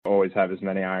always have as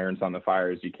many irons on the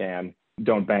fire as you can.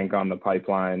 Don't bank on the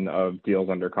pipeline of deals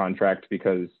under contract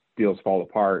because deals fall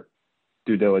apart,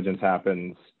 due diligence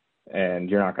happens, and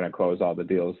you're not going to close all the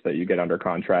deals that you get under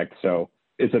contract. So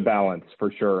it's a balance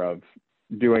for sure of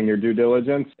doing your due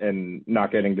diligence and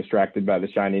not getting distracted by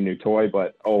the shiny new toy,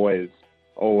 but always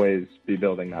be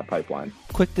building that pipeline.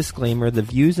 Quick disclaimer, the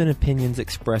views and opinions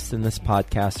expressed in this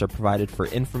podcast are provided for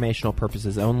informational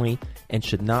purposes only and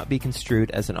should not be construed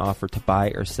as an offer to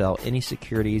buy or sell any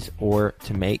securities or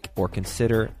to make or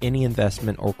consider any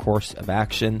investment or course of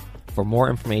action. For more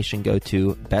information, go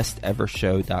to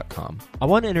bestevershow.com. I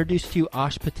want to introduce to you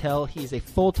Ash Patel. He's a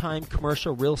full-time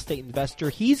commercial real estate investor.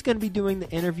 He's going to be doing the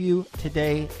interview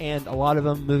today and a lot of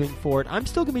them moving forward. I'm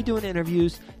still going to be doing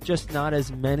interviews, just not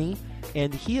as many.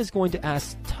 And he is going to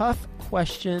ask tough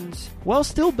questions while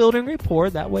still building rapport.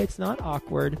 That way it's not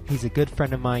awkward. He's a good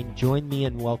friend of mine. Join me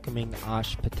in welcoming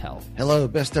Ash Patel. Hello,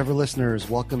 Best Ever listeners.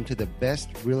 Welcome to the Best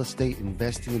Real Estate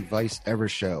Investing Advice Ever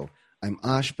show. I'm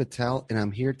Ash Patel, and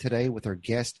I'm here today with our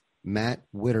guest, Matt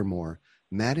Whittemore.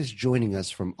 Matt is joining us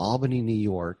from Albany, New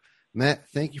York. Matt,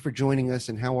 thank you for joining us,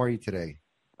 and how are you today?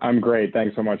 I'm great.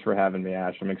 Thanks so much for having me,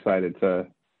 Ash. I'm excited to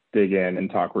dig in and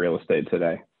talk real estate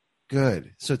today.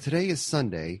 Good. So today is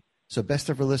Sunday. So Best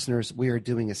Ever listeners, we are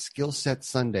doing a Skill Set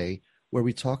Sunday where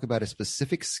we talk about a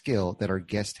specific skill that our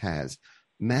guest has.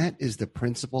 Matt is the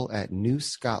principal at New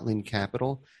Scotland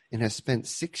Capital and has spent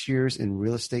 6 years in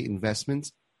real estate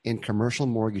investments and commercial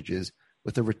mortgages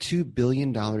with over $2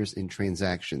 billion in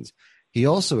transactions. He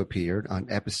also appeared on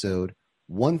episode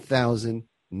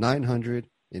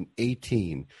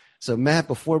 1918. So Matt,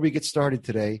 before we get started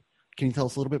today, can you tell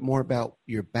us a little bit more about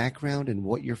your background and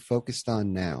what you're focused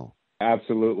on now?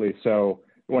 Absolutely. So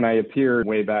when I appeared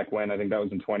way back when, I think that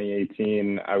was in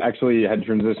 2018, I actually had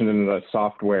transitioned into the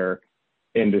software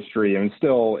industry and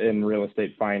still in real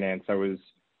estate finance. I was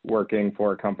working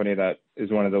for a company that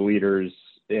is one of the leaders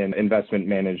in investment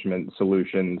management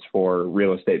solutions for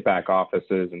real estate back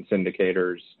offices and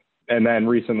syndicators. And then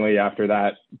recently after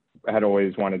that, I had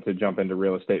always wanted to jump into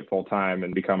real estate full-time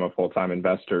and become a full-time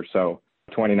investor. So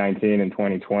 2019 and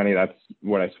 2020, that's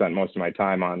what I spent most of my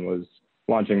time on, was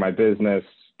launching my business,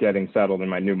 getting settled in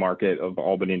my new market of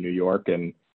Albany, New York,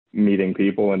 and meeting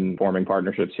people and forming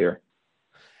partnerships here.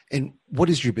 And what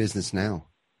is your business now?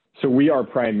 So we are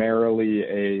primarily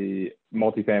a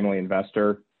multifamily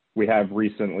investor. We have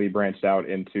recently branched out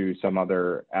into some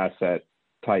other asset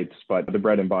types, but the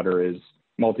bread and butter is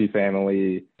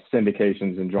multifamily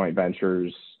syndications and joint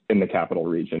ventures in the capital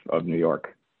region of New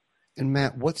York. And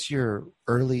Matt, what's your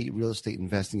early real estate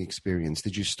investing experience?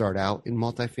 Did you start out in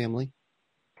multifamily?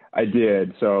 I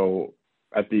did. So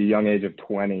at the young age of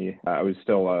 20, I was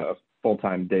still a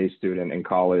full-time day student in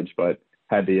college, but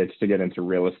had the itch to get into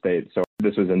real estate. So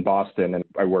this was in Boston, and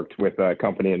I worked with a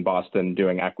company in Boston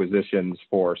doing acquisitions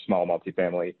for small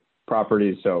multifamily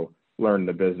properties. So learned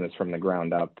the business from the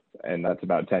ground up, and that's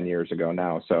about 10 years ago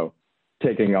now. So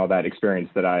taking all that experience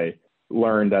that I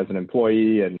learned as an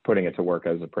employee and putting it to work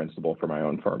as a principal for my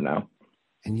own firm now.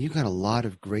 And you got a lot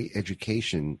of great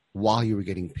education while you were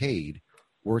getting paid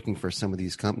working for some of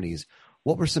these companies.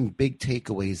 What were some big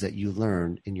takeaways that you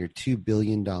learned in your $2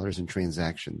 billion in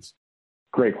transactions?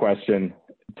 Great question.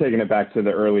 Taking it back to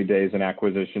the early days in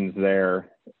acquisitions there,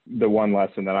 the one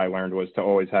lesson that I learned was to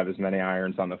always have as many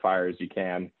irons on the fire as you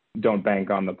can. Don't bank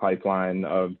on the pipeline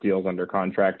of deals under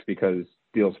contract because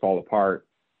deals fall apart,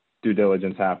 due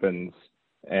diligence happens,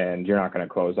 and you're not going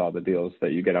to close all the deals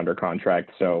that you get under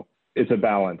contract. So it's a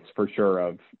balance for sure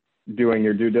of doing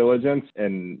your due diligence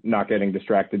and not getting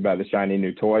distracted by the shiny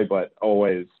new toy, but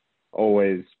always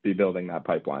be building that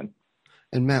pipeline.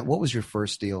 And Matt, what was your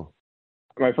first deal?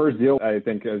 My first deal, I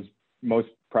think, as most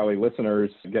probably listeners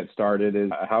get started,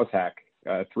 is a house hack,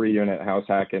 a 3-unit house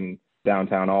hack in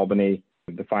downtown Albany.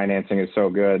 The financing is so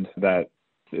good that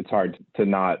it's hard to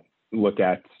not look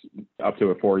at up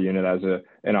to a 4-unit as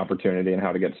an opportunity and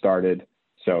how to get started.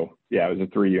 So yeah, it was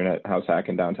a 3-unit house hack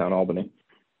in downtown Albany.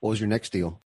 What was your next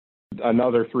deal?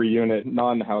 Another 3-unit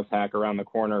non-house hack around the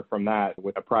corner from that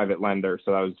with a private lender.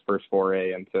 So that was the first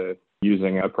foray into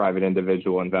using a private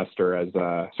individual investor as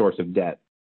a source of debt.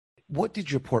 What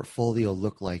did your portfolio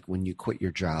look like when you quit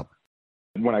your job?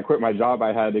 When I quit my job,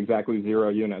 I had exactly 0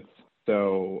 units.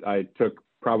 So I took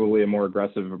probably a more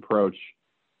aggressive approach.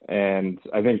 And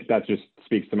I think that just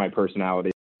speaks to my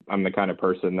personality. I'm the kind of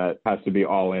person that has to be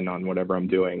all in on whatever I'm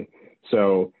doing.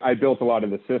 So I built a lot of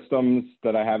the systems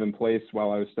that I have in place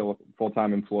while I was still a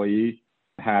full-time employee,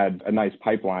 had a nice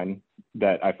pipeline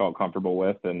that I felt comfortable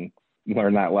with, and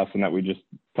learned that lesson that we just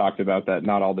talked about, that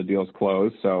not all the deals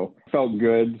close. So felt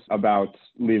good about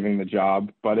leaving the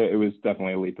job, but it was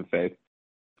definitely a leap of faith.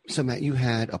 So, Matt, you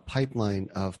had a pipeline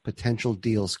of potential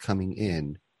deals coming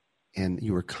in, and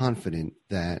you were confident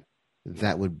that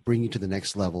that would bring you to the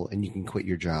next level and you can quit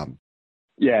your job.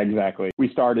 Yeah, exactly. We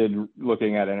started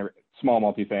looking at a small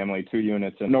multifamily, 2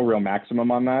 units, and no real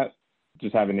maximum on that.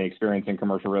 Just having the experience in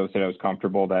commercial real estate, I was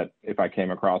comfortable that if I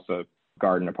came across a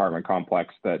garden apartment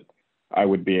complex, that I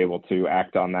would be able to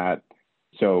act on that.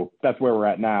 So that's where we're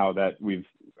at now, that we've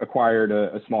acquired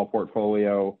a small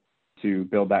portfolio to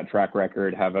build that track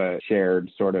record, have a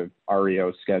shared sort of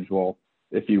REO schedule,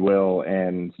 if you will,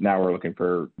 and now we're looking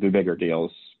for the bigger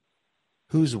deals.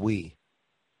 Who's we?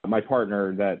 My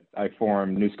partner that I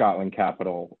formed New Scotland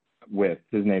Capital with,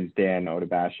 his name's Dan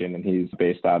Odebashian, and he's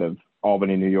based out of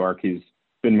Albany, New York. He's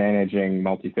been managing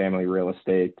multifamily real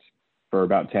estate for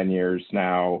about 10 years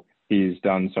now. He's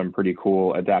done some pretty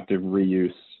cool adaptive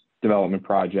reuse development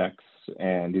projects,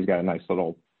 and he's got a nice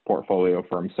little portfolio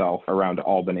for himself around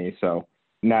Albany. So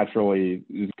naturally,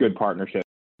 it's a good partnership.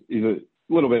 He's a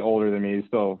little bit older than me. He's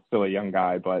still a young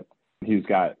guy, but he's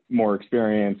got more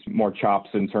experience, more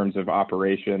chops in terms of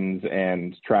operations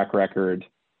and track record.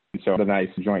 So the nice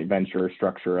joint venture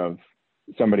structure of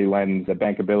somebody lends the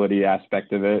bankability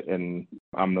aspect of it, and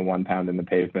I'm the one pounding the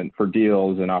pavement for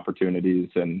deals and opportunities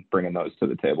and bringing those to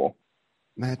the table.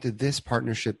 Matt, did this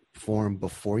partnership form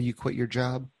before you quit your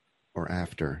job or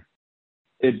after?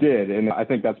 It did, and I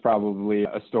think that's probably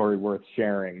a story worth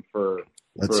sharing for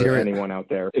anyone out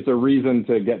there. It's a reason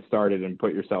to get started and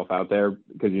put yourself out there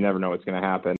because you never know what's going to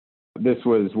happen. This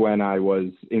was when I was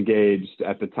engaged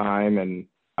at the time, and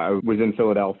I was in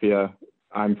Philadelphia.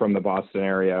 I'm from the Boston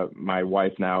area. My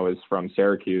wife now is from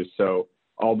Syracuse, so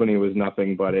Albany was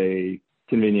nothing but a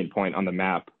convenient point on the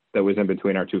map that was in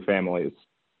between our two families.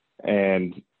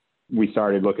 And we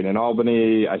started looking in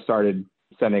Albany. I started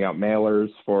sending out mailers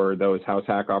for those house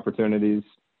hack opportunities.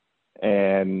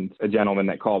 And a gentleman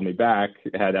that called me back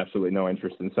had absolutely no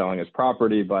interest in selling his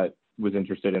property, but was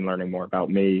interested in learning more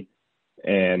about me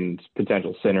and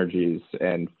potential synergies.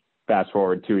 And fast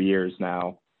forward 2 years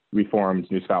now, we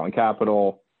formed New Scotland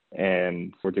Capital,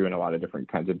 and we're doing a lot of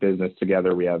different kinds of business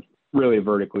together. We have really a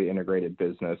vertically integrated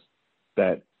business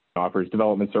that offers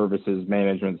development services,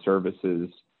 management services,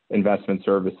 investment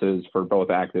services for both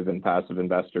active and passive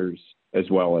investors, as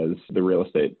well as the real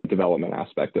estate development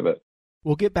aspect of it.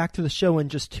 We'll get back to the show in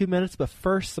just 2 minutes, but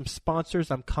first, some sponsors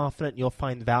I'm confident you'll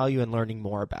find value in learning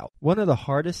more about. One of the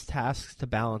hardest tasks to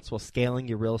balance while scaling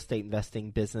your real estate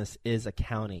investing business is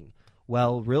accounting.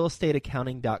 Well,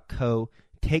 realestateaccounting.co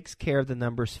takes care of the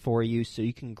numbers for you so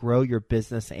you can grow your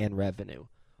business and revenue.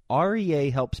 REA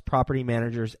helps property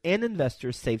managers and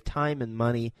investors save time and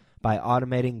money by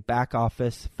automating back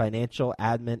office, financial,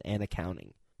 admin, and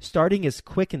accounting. Starting is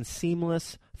quick and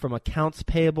seamless, from accounts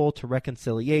payable to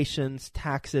reconciliations,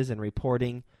 taxes, and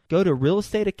reporting. Go to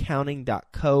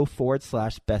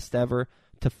realestateaccounting.co/bestever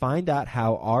to find out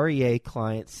how REA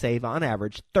clients save on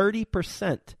average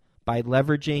 30% by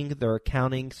leveraging their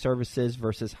accounting services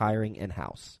versus hiring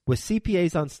in-house. With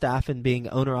CPAs on staff and being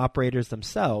owner-operators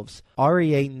themselves,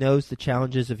 REA knows the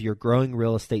challenges of your growing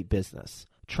real estate business.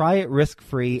 Try it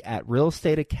risk-free at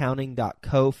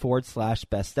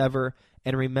realestateaccounting.co/bestever.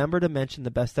 And remember to mention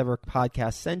the Best Ever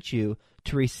podcast sent you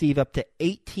to receive up to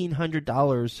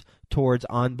 $1,800 towards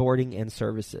onboarding and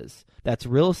services. That's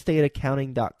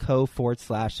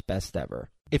realestateaccounting.co/bestever.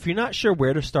 If you're not sure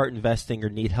where to start investing or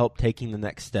need help taking the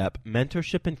next step,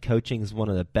 mentorship and coaching is one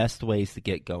of the best ways to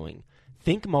get going.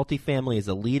 Think Multifamily is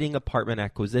a leading apartment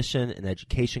acquisition and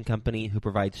education company who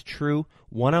provides true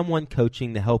one-on-one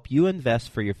coaching to help you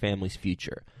invest for your family's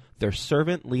future. Their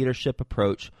servant leadership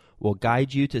approach will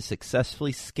guide you to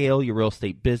successfully scale your real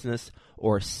estate business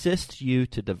or assist you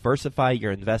to diversify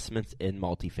your investments in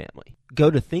multifamily.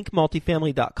 Go to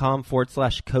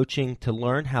thinkmultifamily.com/coaching to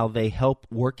learn how they help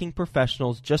working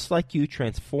professionals just like you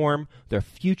transform their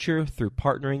future through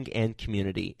partnering and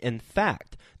community. In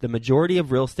fact, the majority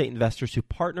of real estate investors who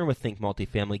partner with Think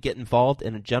Multifamily get involved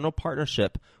in a general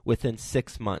partnership within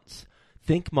 6 months.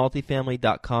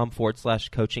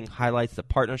 thinkmultifamily.com/coaching highlights the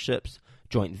partnerships,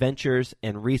 joint ventures,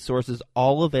 and resources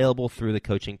all available through the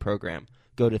coaching program.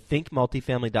 Go to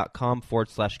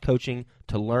thinkmultifamily.com/coaching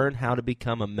to learn how to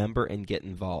become a member and get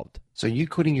involved. So you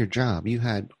quitting your job, you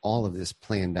had all of this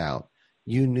planned out.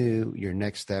 You knew your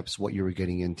next steps, what you were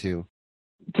getting into.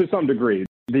 To some degree.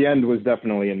 The end was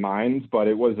definitely in mind, but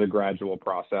it was a gradual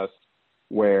process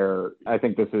where I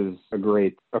think this is a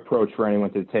great approach for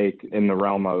anyone to take in the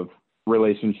realm of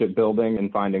relationship building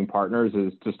and finding partners,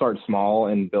 is to start small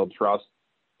and build trust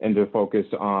and to focus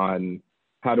on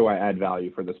how do I add value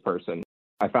for this person.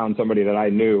 I found somebody that I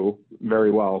knew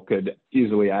very well could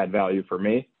easily add value for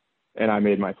me. And I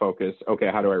made my focus, okay,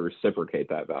 how do I reciprocate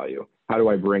that value? How do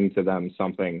I bring to them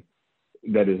something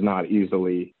that is not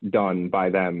easily done by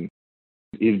them?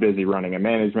 He's busy running a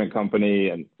management company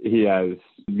and he has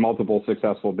multiple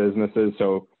successful businesses.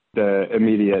 So the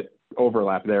immediate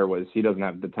overlap there was he doesn't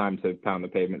have the time to pound the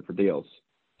pavement for deals.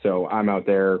 So I'm out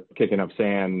there kicking up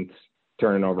sand,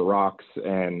 turning over rocks,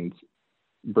 and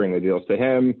bring the deals to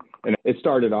him. And it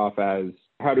started off as,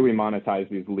 how do we monetize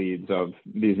these leads of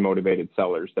these motivated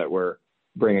sellers that we're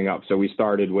bringing up? So we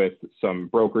started with some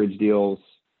brokerage deals,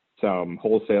 some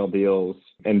wholesale deals,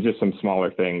 and just some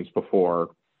smaller things before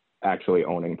actually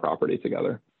owning property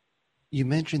together. You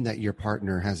mentioned that your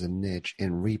partner has a niche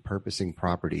in repurposing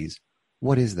properties.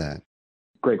 What is that?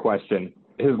 Great question.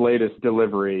 His latest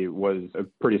delivery was a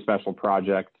pretty special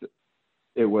project.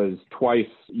 It was twice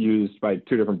used by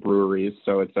two different breweries.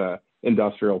 So it's a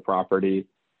industrial property.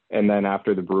 And then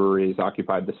after the breweries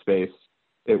occupied the space,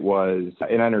 it was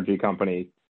an energy company,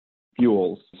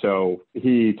 Fuels. So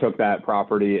he took that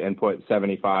property and put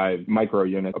 75 micro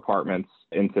unit apartments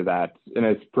into that. And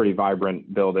it's a pretty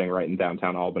vibrant building right in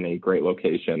downtown Albany, great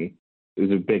location. It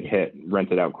was a big hit,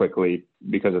 rented out quickly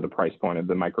because of the price point of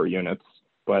the micro units,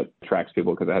 but attracts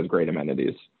people because it has great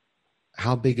amenities.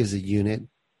 How big is a unit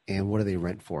and what do they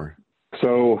rent for?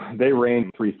 So they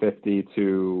range 350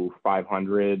 to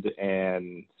 500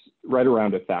 and right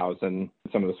around 1,000.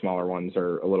 Some of the smaller ones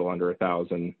are a little under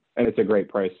 1,000. And it's a great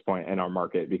price point in our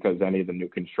market because any of the new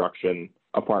construction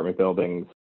apartment buildings,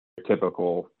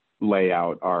 typical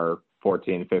layout are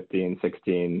 14, 15,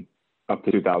 16, up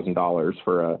to $2,000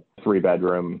 for a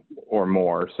 3-bedroom or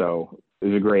more. So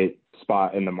it's a great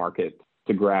spot in the market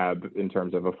to grab in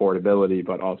terms of affordability,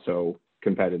 but also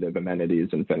competitive amenities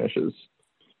and finishes.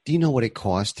 Do you know what it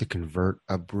costs to convert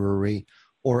a brewery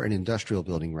or an industrial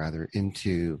building rather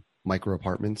into micro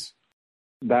apartments?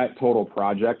 That total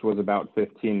project was about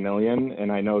 $15 million.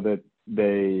 And I know that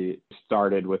they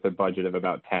started with a budget of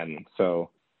about 10. So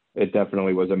it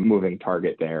definitely was a moving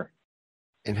target there.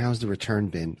 And how's the return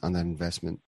been on that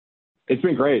investment? It's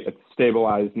been great. It's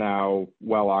stabilized now,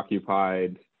 well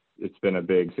occupied. It's been a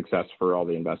big success for all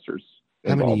the investors.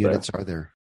 How many units are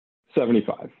there?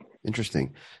 75.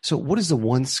 Interesting. So what is the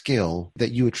one skill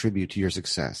that you attribute to your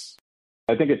success?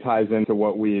 I think it ties into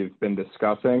what we've been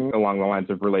discussing along the lines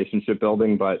of relationship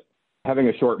building, but having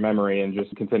a short memory and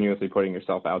just continuously putting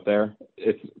yourself out there.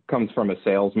 It comes from a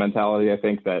sales mentality. I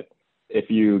think that if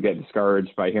you get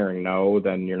discouraged by hearing no,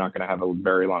 then you're not going to have a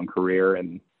very long career.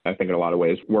 And I think in a lot of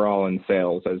ways, we're all in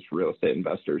sales as real estate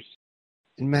investors.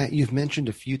 And Matt, you've mentioned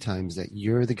a few times that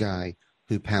you're the guy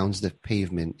who pounds the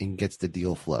pavement and gets the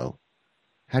deal flow.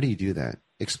 How do you do that?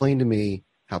 Explain to me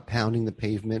how pounding the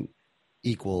pavement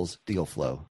equals deal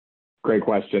flow. Great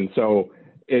question. So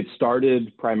it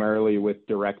started primarily with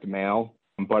direct mail,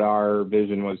 but our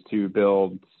vision was to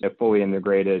build a fully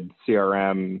integrated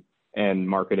CRM and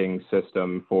marketing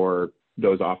system for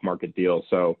those off-market deals.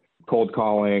 So cold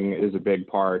calling is a big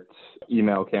part,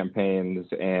 email campaigns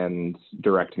and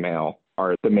direct mail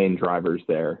are the main drivers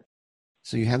there.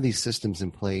 So you have these systems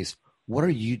in place. What are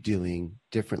you doing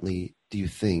differently, do you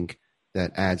think,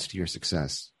 that adds to your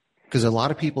success? Because a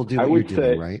lot of people do what you're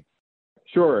doing, right?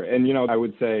 Sure. And, I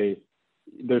would say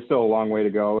there's still a long way to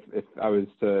go. If I was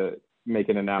to make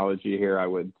an analogy here, I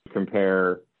would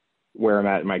compare where I'm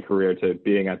at in my career to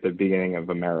being at the beginning of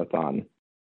a marathon.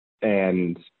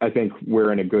 And I think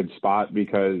we're in a good spot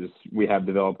because we have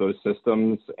developed those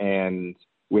systems and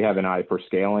we have an eye for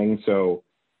scaling. So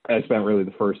I spent really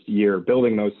the first year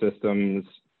building those systems,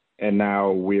 and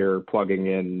now we're plugging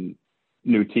in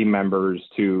new team members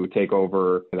to take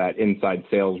over that inside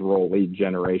sales role, lead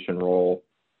generation role.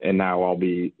 And now I'll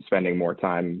be spending more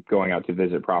time going out to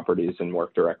visit properties and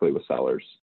work directly with sellers.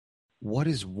 What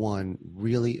is one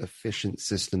really efficient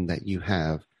system that you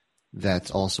have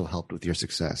that's also helped with your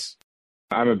success?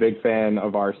 I'm a big fan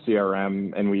of our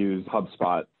CRM, and we use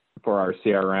HubSpot for our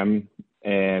CRM.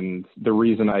 And the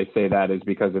reason I say that is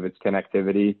because of its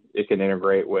connectivity. It can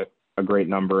integrate with a great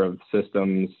number of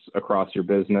systems across your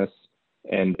business,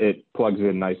 and it plugs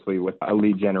in nicely with a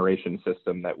lead generation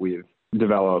system that we've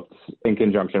developed in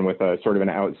conjunction with a sort of an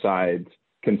outside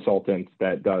consultant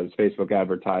that does Facebook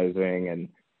advertising and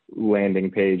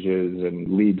landing pages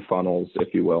and lead funnels,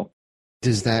 if you will.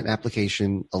 Does that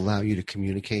application allow you to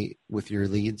communicate with your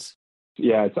leads?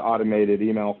 Yeah, it's automated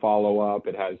email follow-up.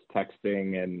 It has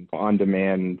texting and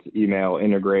on-demand email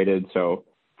integrated. So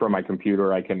from my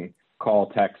computer, I can call,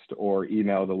 text, or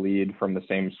email the lead from the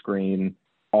same screen.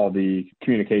 All the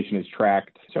communication is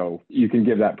tracked. So you can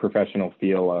give that professional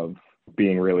feel of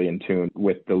being really in tune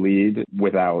with the lead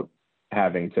without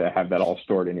having to have that all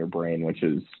stored in your brain, which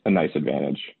is a nice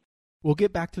advantage. We'll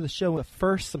get back to the show, but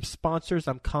first, some sponsors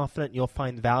I'm confident you'll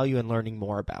find value in learning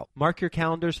more about. Mark your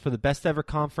calendars for the Best Ever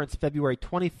Conference, February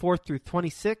 24th through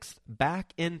 26th,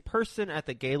 back in person at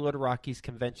the Gaylord Rockies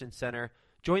Convention Center.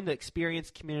 Join the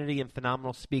experienced community and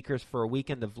phenomenal speakers for a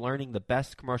weekend of learning the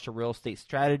best commercial real estate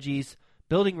strategies,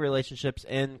 building relationships,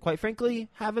 and, quite frankly,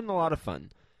 having a lot of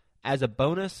fun. As a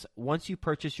bonus, once you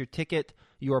purchase your ticket,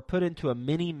 you are put into a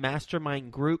mini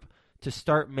mastermind group to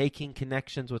start making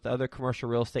connections with other commercial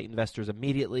real estate investors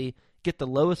immediately. Get the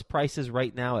lowest prices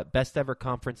right now at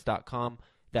besteverconference.com.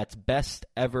 That's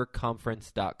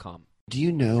besteverconference.com. Do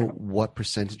you know what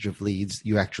percentage of leads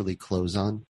you actually close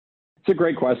on? It's a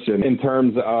great question. In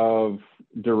terms of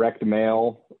direct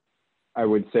mail, I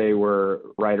would say we're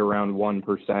right around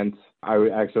 1%. I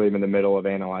actually am in the middle of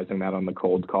analyzing that on the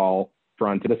cold call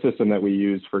front. The system that we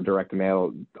use for direct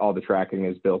mail, all the tracking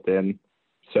is built in.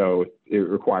 So it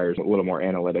requires a little more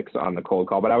analytics on the cold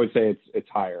call, but I would say it's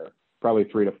higher, probably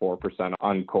 3 to 4%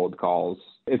 on cold calls.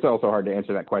 It's also hard to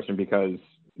answer that question because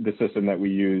the system that we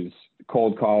use,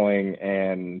 cold calling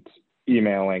and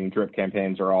emailing drip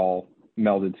campaigns are all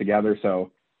melded together.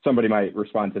 So somebody might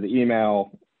respond to the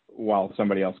email while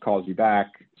somebody else calls you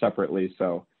back separately.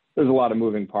 So there's a lot of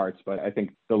moving parts, but I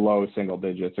think the low single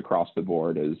digits across the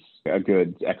board is a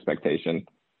good expectation.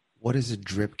 What is a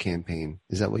drip campaign?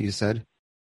 Is that what you said?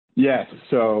 Yes.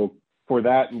 So for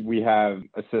that, we have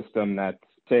a system that,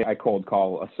 say I cold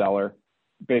call a seller.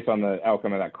 Based on the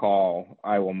outcome of that call,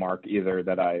 I will mark either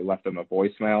that I left them a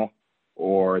voicemail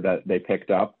or that they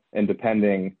picked up. And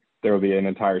depending, there will be an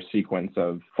entire sequence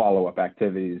of follow-up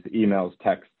activities, emails,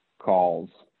 text, calls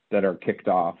that are kicked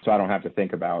off. So I don't have to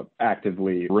think about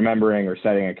actively remembering or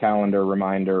setting a calendar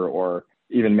reminder or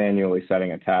even manually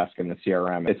setting a task in the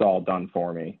CRM. It's all done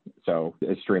for me. So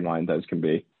as streamlined as can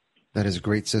be. That is a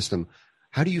great system.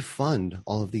 How do you fund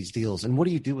all of these deals, and what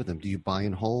do you do with them? Do you buy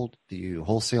and hold? Do you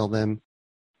wholesale them?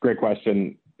 Great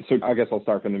question. So I guess I'll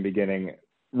start from the beginning.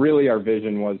 Really, our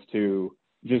vision was to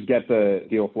just get the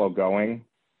deal flow going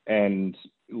and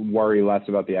worry less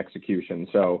about the execution.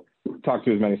 So talk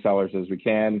to as many sellers as we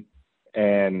can,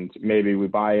 and maybe we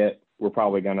buy it. We're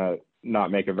probably going to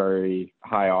not make a very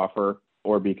high offer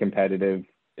or be competitive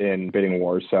in bidding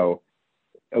wars. So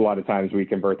a lot of times we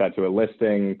convert that to a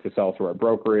listing to sell through our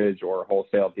brokerage or a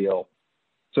wholesale deal.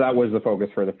 So that was the focus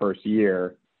for the first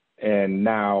year. And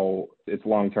now it's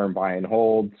long-term buy and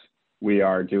holds. We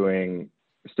are doing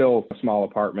still small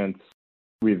apartments.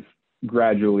 We've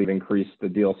gradually increased the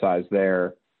deal size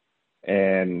there.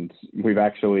 And we've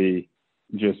actually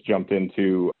just jumped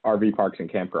into RV parks and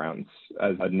campgrounds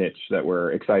as a niche that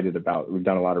we're excited about. We've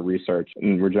done a lot of research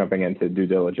and we're jumping into due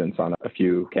diligence on a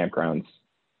few campgrounds.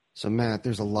 So, Matt,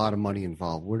 there's a lot of money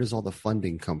involved. Where does all the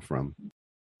funding come from?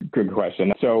 Good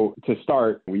question. So to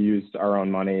start, we used our own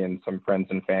money and some friends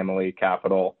and family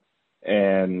capital.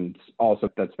 And also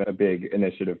that's been a big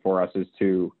initiative for us is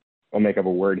to, I'll make up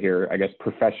a word here, I guess,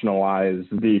 professionalize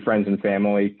the friends and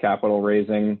family capital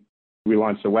raising. We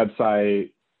launched a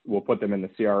website. We'll put them in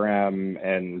the CRM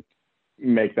and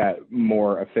make that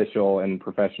more official and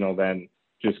professional than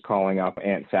just calling up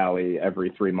Aunt Sally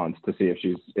every 3 months to see if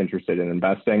she's interested in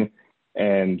investing.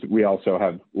 And we also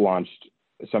have launched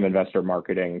some investor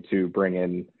marketing to bring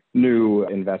in new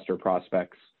investor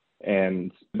prospects.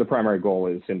 And the primary goal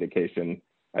is syndication.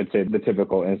 I'd say the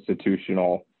typical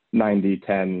institutional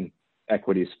 90-10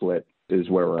 equity split is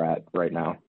where we're at right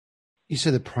now. You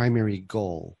said the primary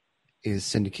goal is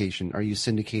syndication. Are you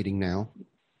syndicating now?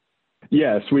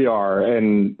 Yes, we are.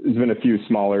 And there's been a few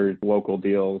smaller local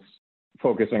deals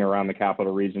focusing around the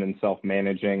capital region and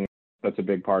self-managing. That's a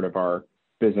big part of our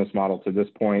business model to this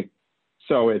point.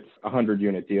 So it's a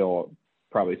 100-unit deal,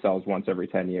 probably sells once every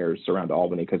 10 years around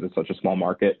Albany because it's such a small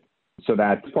market. So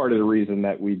that's part of the reason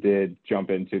that we did jump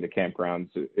into the campgrounds.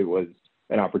 It was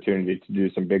an opportunity to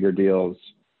do some bigger deals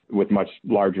with much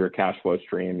larger cash flow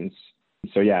streams.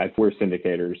 So yeah, we're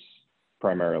syndicators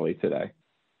primarily today.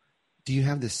 Do you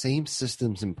have the same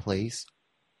systems in place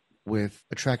with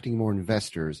attracting more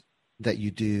investors that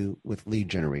you do with lead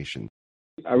generation?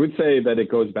 I would say that it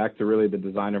goes back to really the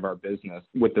design of our business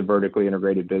with the vertically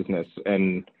integrated business.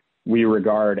 And we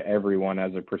regard everyone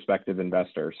as a prospective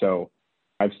investor. So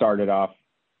I've started off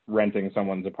renting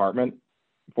someone's apartment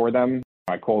for them.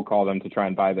 I cold call them to try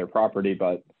and buy their property,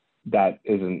 but that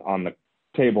isn't on the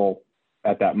table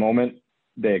at that moment.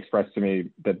 They expressed to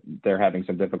me that they're having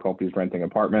some difficulties renting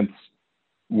apartments.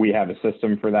 We have a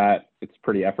system for that. It's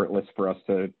pretty effortless for us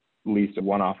to lease a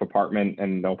one-off apartment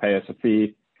and they'll pay us a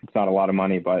fee. It's not a lot of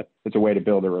money, but it's a way to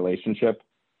build a relationship.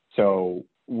 So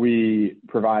we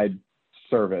provide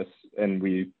service and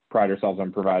we pride ourselves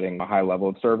on providing a high level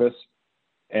of service.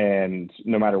 And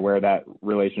no matter where that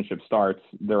relationship starts,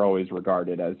 they're always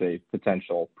regarded as a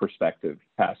potential prospective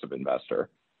passive investor.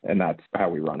 And that's how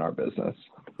we run our business.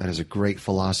 That is a great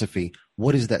philosophy.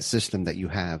 What is that system that you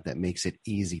have that makes it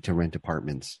easy to rent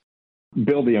apartments?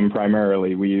 Buildium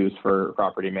primarily we use for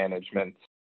property management.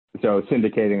 So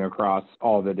syndicating across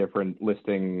all the different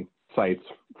listing sites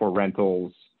for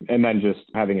rentals, and then just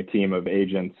having a team of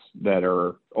agents that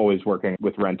are always working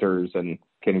with renters and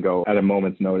can go at a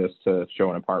moment's notice to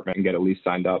show an apartment and get a lease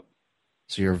signed up.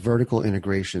 So your vertical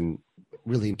integration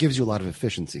really gives you a lot of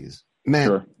efficiencies. Matt,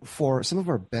 Sure. For some of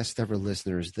our best ever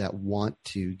listeners that want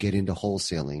to get into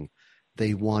wholesaling,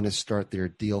 they want to start their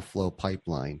deal flow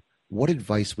pipeline. What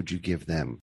advice would you give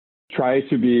them? Try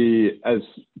to be as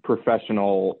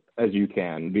professional as you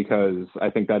can, because I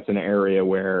think that's an area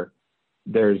where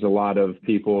there's a lot of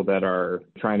people that are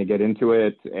trying to get into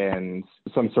it. And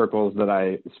some circles that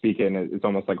I speak in, it's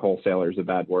almost like wholesaler is a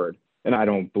bad word. And I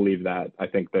don't believe that. I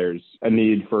think there's a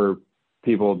need for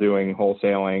people doing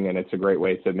wholesaling, and it's a great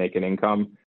way to make an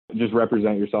income. Just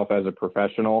represent yourself as a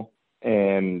professional.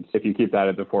 And if you keep that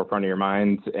at the forefront of your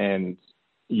mind and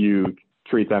you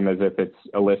treat them as if it's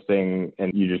a listing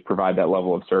and you just provide that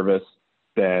level of service,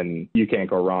 then you can't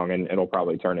go wrong, and it'll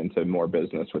probably turn into more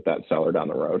business with that seller down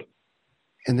the road.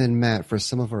 And then Matt, for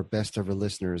some of our best ever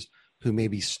listeners who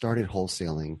maybe started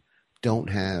wholesaling, don't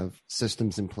have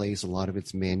systems in place, a lot of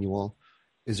it's manual,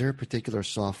 is there a particular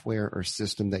software or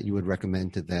system that you would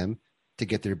recommend to them to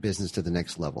get their business to the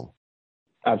next level?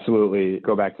 Absolutely.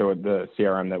 Go back to the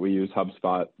CRM that we use,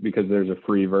 HubSpot, because there's a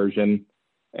free version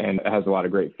and it has a lot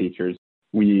of great features.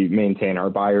 We maintain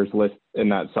our buyers list in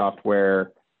that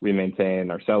software. We maintain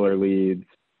our seller leads.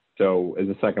 So as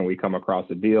the second we come across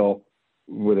a deal,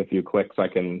 with a few clicks, I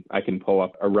can pull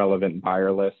up a relevant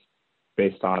buyer list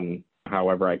based on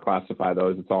however I classify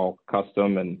those. It's all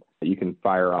custom, and you can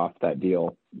fire off that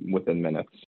deal within minutes.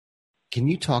 Can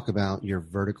you talk about your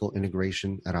vertical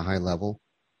integration at a high level?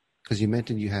 Because you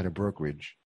mentioned you had a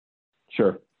brokerage.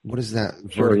 Sure. What does that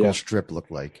vertical strip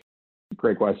look like?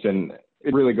 Great question.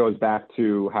 It really goes back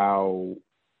to how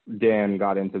Dan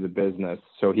got into the business.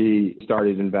 So he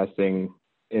started investing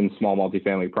in small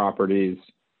multifamily properties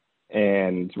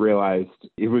and realized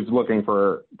he was looking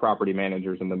for property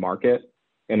managers in the market,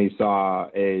 and he saw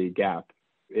a gap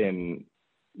in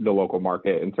the local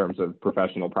market in terms of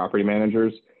professional property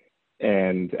managers.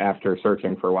 And after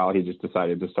searching for a while, he just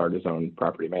decided to start his own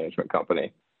property management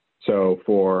company. So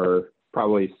for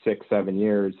probably 6-7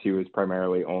 years, he was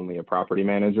primarily only a property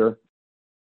manager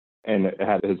and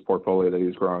had his portfolio that he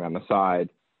was growing on the side.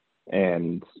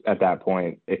 And at that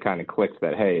point, it kind of clicked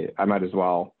that, hey, I might as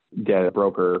well get a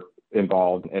broker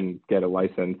involved and get a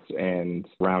license and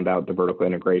round out the vertical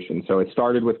integration. So it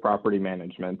started with property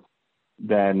management.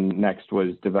 Then next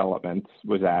was development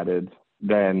was added,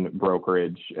 then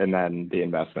brokerage, and then the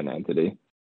investment entity.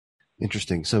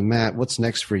 Interesting. So Matt, what's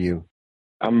next for you?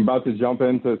 I'm about to jump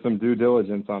into some due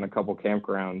diligence on a couple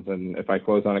campgrounds. And if I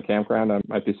close on a campground, I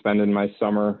might be spending my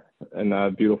summer in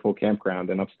a beautiful campground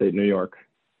in upstate New York.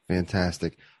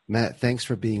 Fantastic. Matt, thanks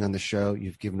for being on the show.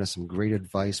 You've given us some great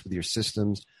advice with your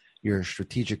systems, your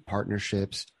strategic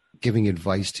partnerships, giving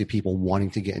advice to people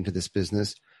wanting to get into this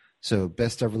business. So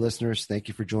best ever listeners, thank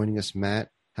you for joining us, Matt.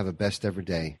 Have a best ever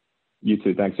day. You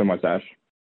too. Thanks so much, Ash.